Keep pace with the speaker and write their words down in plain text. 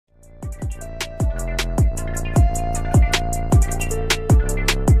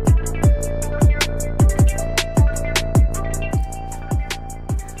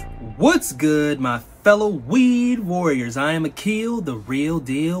What's good, my fellow weed warriors? I am Akil, the real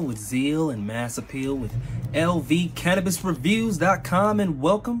deal with zeal and mass appeal with lvcannabisreviews.com, and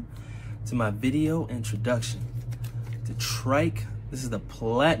welcome to my video introduction to Tryke. This is the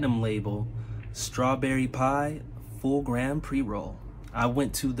platinum label strawberry pie full gram pre-roll. I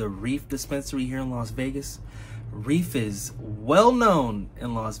went to the Reef dispensary here in Las Vegas. Reef is well known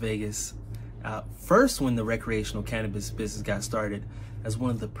in Las Vegas. First, when the recreational cannabis business got started, as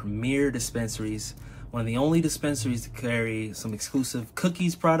one of the premier dispensaries, one of the only dispensaries to carry some exclusive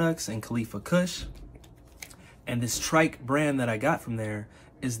cookies products and Khalifa Kush. And this Tryke brand that I got from there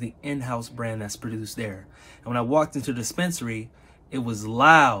is the in-house brand that's produced there. And when I walked into the dispensary, it was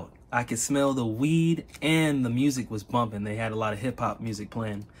loud. I could smell the weed and the music was bumping. They had a lot of hip hop music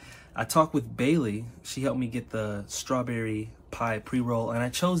playing. I talked with Bailey. She helped me get the strawberry pie pre-roll, and I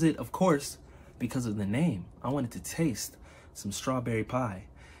chose it, of course, because of the name. I wanted to taste some strawberry pie.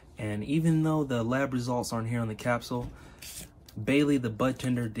 And even though the lab results aren't here on the capsule, Bailey, the bud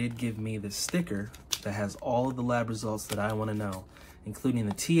tender, did give me the sticker that has all of the lab results that I want to know, including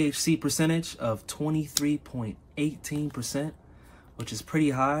the THC percentage of 23.18%, which is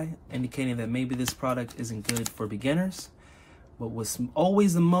pretty high, indicating that maybe this product isn't good for beginners. But what's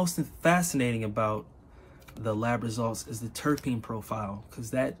always the most fascinating about the lab results is the terpene profile,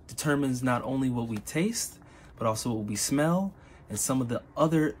 because that determines not only what we taste, but also what we smell and some of the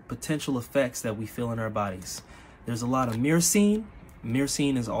other potential effects that we feel in our bodies. There's a lot of myrcene.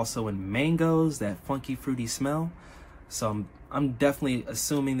 Myrcene is also in mangoes, that funky fruity smell. So I'm definitely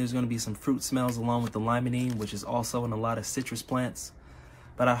assuming there's going to be some fruit smells along with the limonene, which is also in a lot of citrus plants.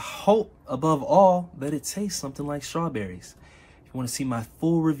 But I hope above all that it tastes something like strawberries. If you want to see my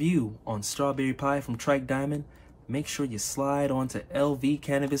full review on strawberry pie from Tryke Diamond, make sure you slide on to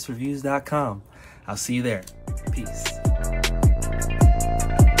lvcannabisreviews.com. I'll see you there. Peace.